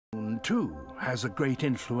moon, too, has a great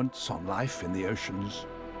influence on life in the oceans.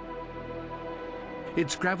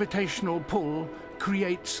 Its gravitational pull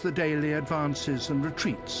creates the daily advances and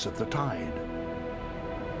retreats of the tide.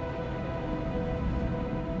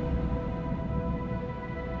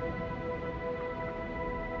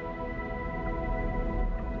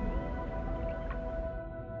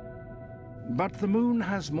 But the moon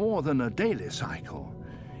has more than a daily cycle.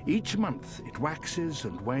 Each month it waxes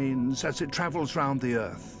and wanes as it travels round the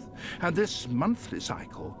Earth, and this monthly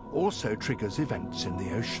cycle also triggers events in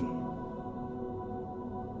the ocean.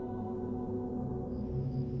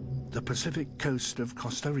 The Pacific coast of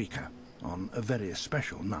Costa Rica, on a very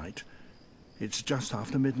special night. It's just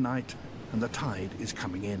after midnight, and the tide is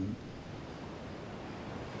coming in.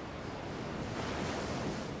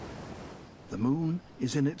 The moon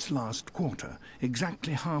is in its last quarter,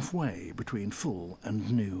 exactly halfway between full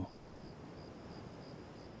and new.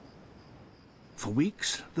 For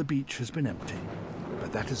weeks, the beach has been empty,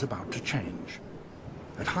 but that is about to change.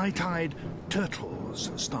 At high tide,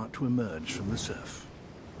 turtles start to emerge from the surf.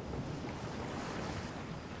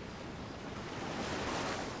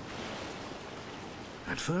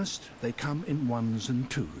 At first, they come in ones and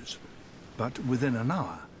twos, but within an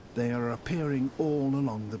hour, they are appearing all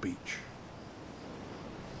along the beach.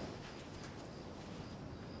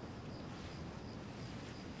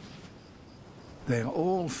 They are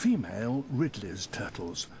all female Ridley's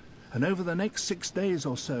turtles, and over the next 6 days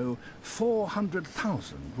or so,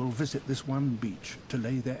 400,000 will visit this one beach to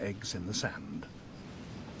lay their eggs in the sand.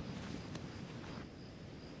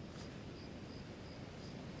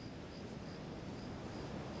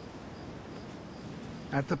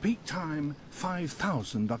 At the peak time,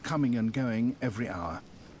 5,000 are coming and going every hour.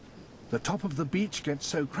 The top of the beach gets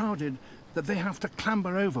so crowded that they have to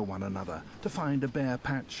clamber over one another to find a bare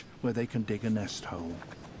patch where they can dig a nest hole.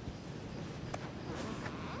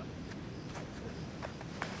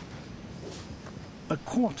 A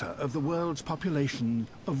quarter of the world's population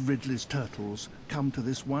of Ridley's turtles come to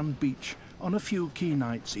this one beach on a few key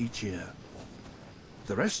nights each year.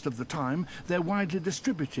 The rest of the time, they're widely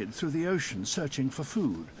distributed through the ocean searching for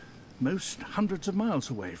food, most hundreds of miles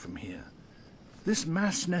away from here. This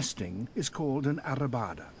mass nesting is called an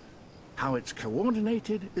arrabada. How it's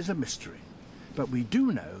coordinated is a mystery, but we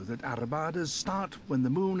do know that arrabadas start when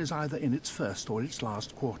the moon is either in its first or its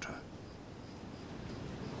last quarter.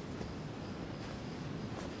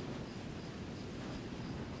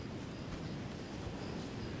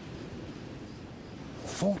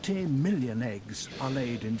 "40 million eggs are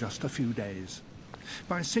laid in just a few days.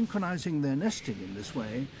 By synchronizing their nesting in this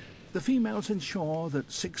way, the females ensure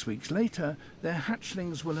that 6 weeks later their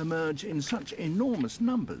hatchlings will emerge in such enormous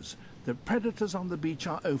numbers that predators on the beach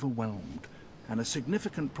are overwhelmed, and a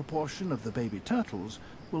significant proportion of the baby turtles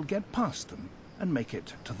will get past them and make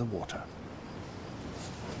it to the water."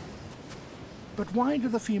 But why do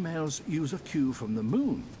the females use a cue from the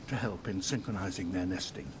moon to help in synchronizing their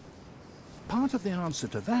nesting? Part of the answer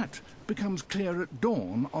to that becomes clear at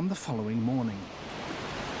dawn on the following morning.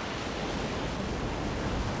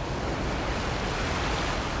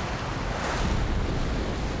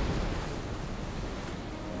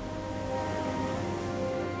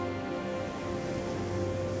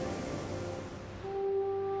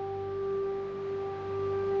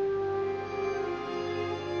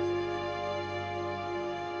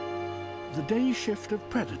 The day shift of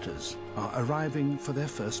predators are arriving for their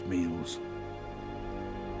first meals.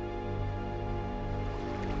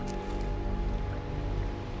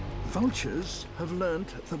 Vultures have learnt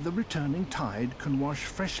that the returning tide can wash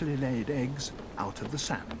freshly laid eggs out of the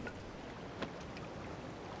sand.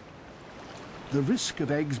 The risk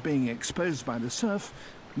of eggs being exposed by the surf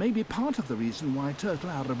may be part of the reason why turtle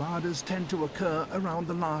arrabadas tend to occur around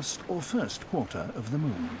the last or first quarter of the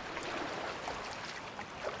moon.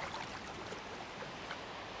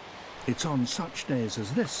 It's on such days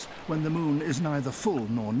as this, when the moon is neither full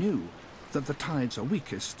nor new, that the tides are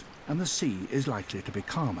weakest and the sea is likely to be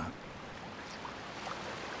calmer.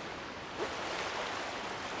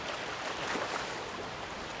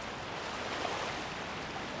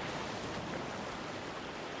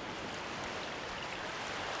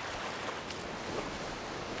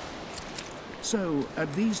 So,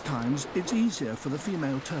 at these times, it's easier for the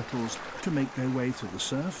female turtles to make their way through the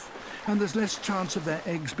surf, and there's less chance of their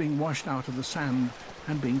eggs being washed out of the sand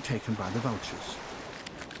and being taken by the vultures.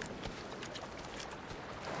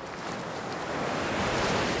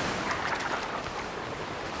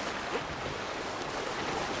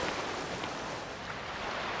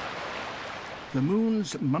 The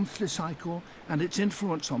moon's monthly cycle and its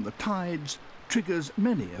influence on the tides triggers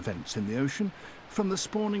many events in the ocean, from the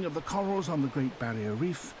spawning of the corals on the Great Barrier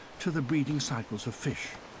Reef to the breeding cycles of fish.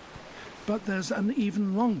 But there's an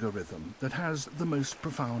even longer rhythm that has the most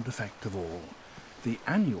profound effect of all, the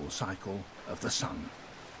annual cycle of the sun.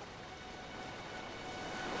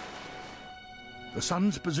 The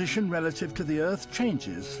sun's position relative to the Earth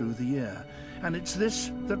changes through the year, and it's this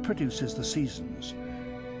that produces the seasons.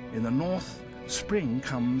 In the north, spring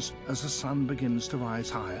comes as the sun begins to rise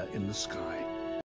higher in the sky.